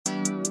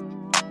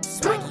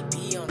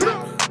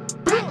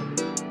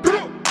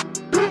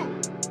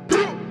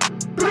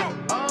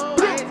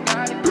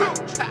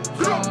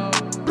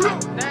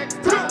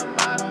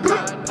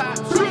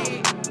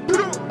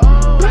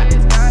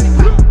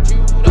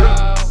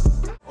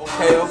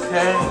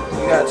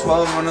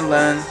12 on the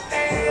land.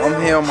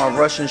 I'm here on my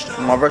Russian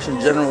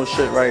general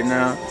shit right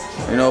now.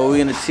 You know,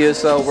 we in the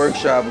TSL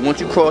workshop. Once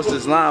you cross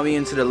this line, we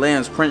into the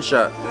LAAMS print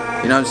shop.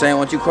 You know what I'm saying?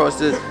 Once you cross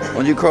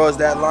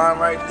that line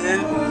right there,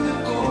 you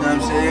know what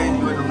I'm saying?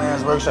 You in the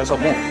LAAMS workshop. So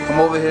boom,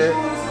 come over here.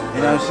 You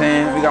know what I'm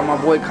saying? We got my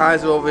boy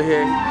Kaiser over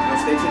here.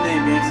 State your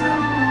name,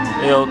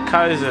 gangster. Yo,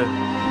 Kaiser,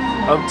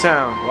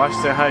 Uptown,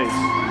 Washington Heights.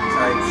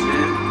 Type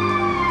shit.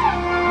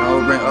 You know,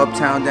 we bring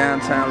Uptown,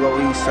 Downtown,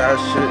 Lower East Side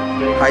shit,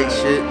 Heights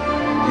shit.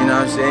 You know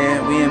what I'm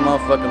saying? We in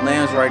motherfucking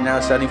LAAMS right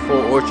now, 74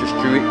 Orchard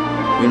Street.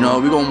 You know,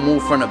 we gonna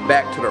move from the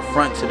back to the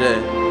front today.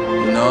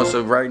 You know,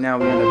 so right now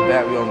we in the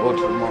back, we gonna go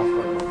to the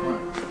motherfucking front.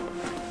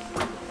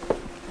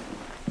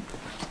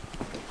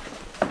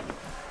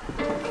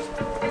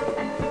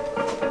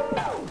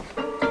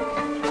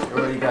 You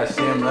already got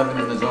Sam Levin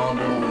in his own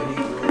doing what he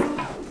do.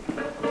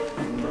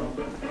 You know,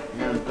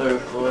 we on the 3rd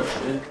floor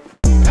shit.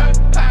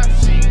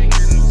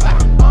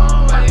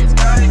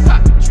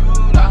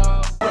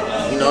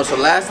 So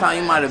last time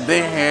you might have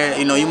been here,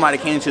 you know, you might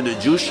have came to the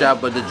juice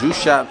shop, but the juice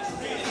shop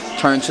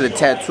turned to the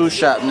tattoo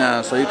shop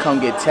now. So you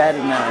come get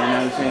tatted now, you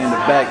know what I'm saying, in the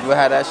back. We'll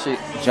have that shit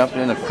jumping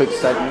in a quick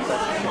second.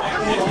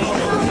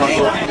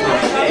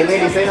 Hey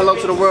lady, say hello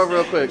to the world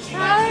real quick.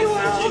 Hi,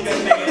 world.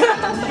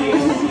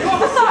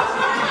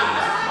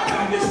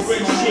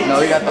 You know,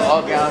 we got the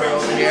all gowns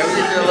over here. We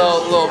just did a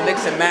little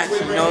mix and match,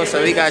 you know,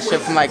 so we got shit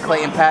from like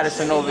Clayton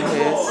Patterson over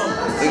here.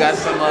 We got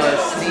some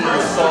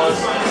steamed sauce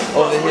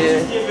over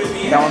here.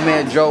 Got my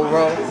man Joe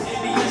Rowe.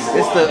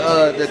 It's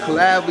the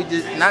collab we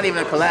just, not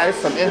even a collab, it's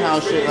some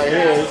in-house shit right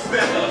here.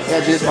 We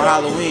got this for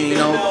Halloween, you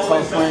know,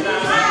 puff print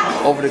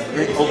over the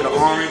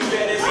orange.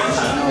 You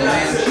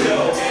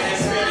know,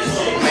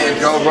 man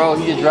Joe Rowe,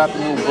 he just dropped a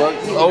new book.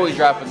 He always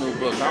dropping new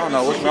books. I don't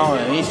know what's wrong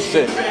with him. He's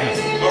sick. We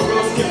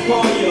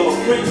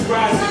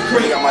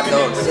got my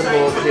dog Simba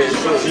over here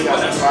too. He got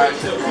some fire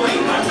shit.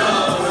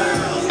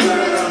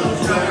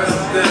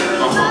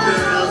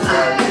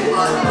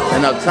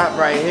 And up top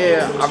right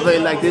here, I really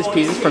like this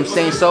piece. It's from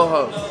Saint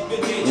Soho.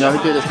 You know, he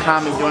did this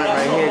comic joint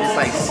right here. It's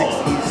like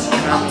 60s,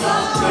 you know,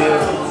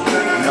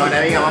 you know,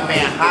 then we got my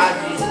man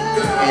Haji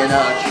and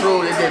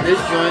True. They did this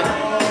joint.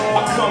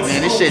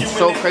 Man, this shit's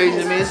so crazy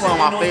to me. It's one of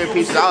my favorite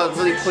pieces. I was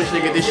really pushing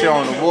to get this shit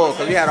on the wall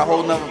because we had a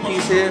whole nother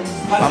piece here.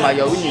 I'm like,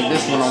 yo, we need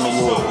this one on the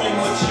wall.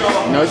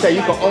 You know, he said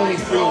you can only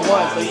print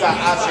one. So you got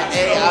option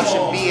A,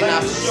 option B, and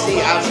option C.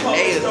 Option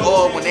A is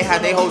all when they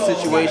had their whole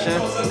situation.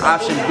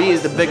 Option B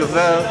is the bigger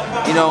veil.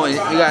 You know, and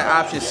we got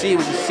option C,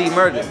 which is C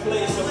Murder.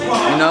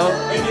 You know?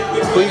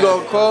 Who you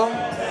gonna call?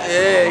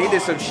 Yeah, he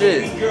did some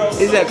shit.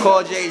 He said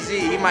call Jay-Z.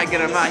 He might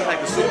get him out. He's like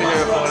a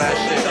superhero for all that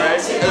shit, right?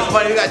 It's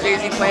funny, we got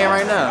Jay-Z playing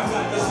right now.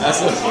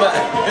 That's a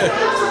fact.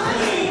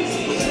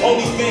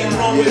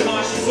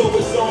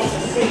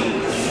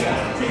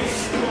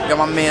 Got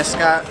my man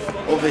Scott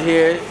over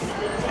here.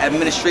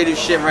 Administrative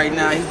shit right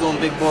now. He's doing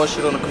big ball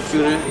shit on the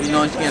computer. You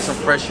know, he's getting some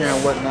fresh air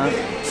and whatnot.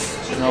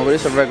 You know, but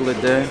it's a regular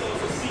day.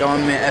 Got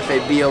my man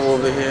FABO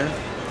over here.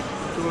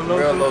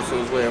 Real low to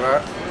his way,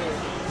 right?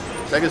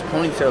 Check his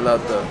ponytail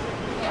out though.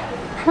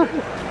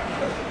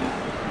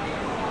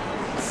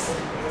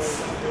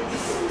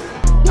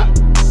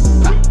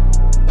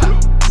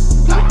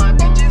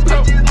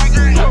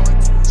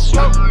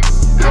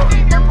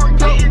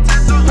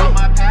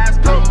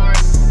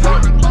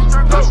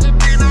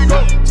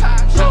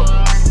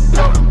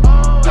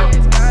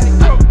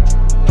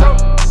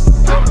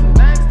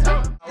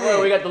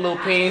 We got the little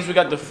paintings, we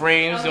got the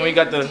frames, and we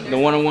got the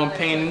one-on-one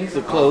paintings,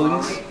 the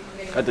clothes.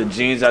 Got the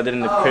jeans I did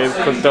in the crib,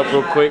 cooked up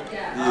real quick.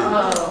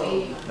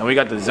 And we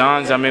got the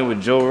Zons I made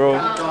with Joe Rowe.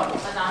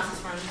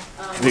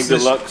 Big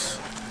Deluxe.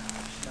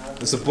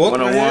 It's a book,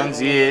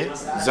 one-on-ones, yeah.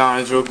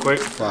 Zons real quick.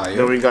 Fire.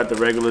 Then we got the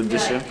regular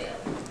edition.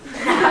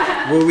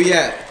 Where we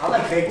at?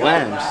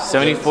 LAAMS,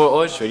 74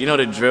 Orchard. You know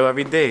the drill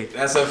every day.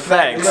 That's a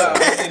fact. Look,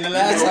 the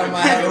last time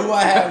I had who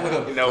I had with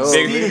him. You know,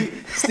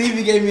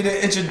 Stevie gave me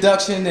the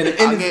introduction and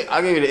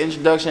I'll give you the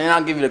introduction and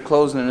I'll give you the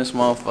closing in this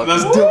motherfucker.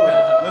 Let's do it.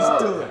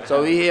 Let's do it.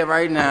 So we here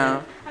right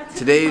now.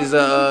 Today's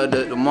the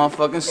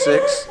motherfucking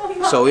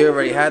 6th. So we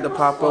already had the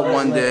pop-up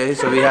one day.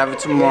 So we have it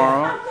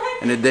tomorrow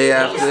and the day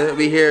after.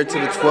 We here to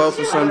the 12th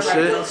or some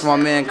shit. It's my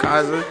man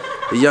Kaiser,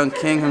 the young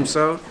king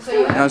himself. You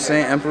know what I'm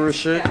saying? Emperor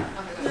shit.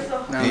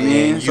 You know what I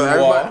mean? So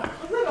everybody,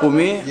 who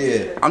me?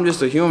 Yeah. I'm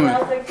just a human.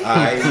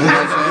 Alright. You know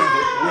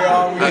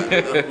what I'm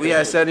saying? We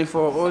at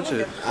 74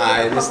 Orchard.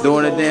 Alright, let's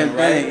doing the damn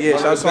thing. Yeah,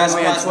 shout out to my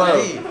man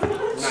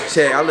 12.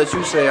 Shit, I'll let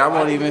you say it. I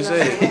won't even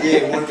say it.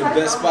 Yeah, one of the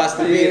best spots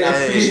to be in. I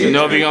appreciate You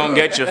know if you're gonna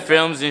get your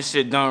films and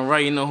shit done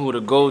right, you know who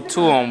to go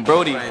to on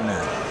Brody right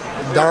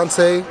now.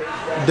 Dante,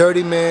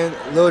 Dirty Man,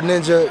 Lil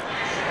Ninja.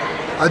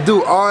 I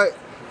do art,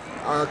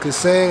 I can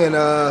sing, and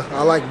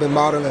I like the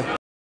modeling.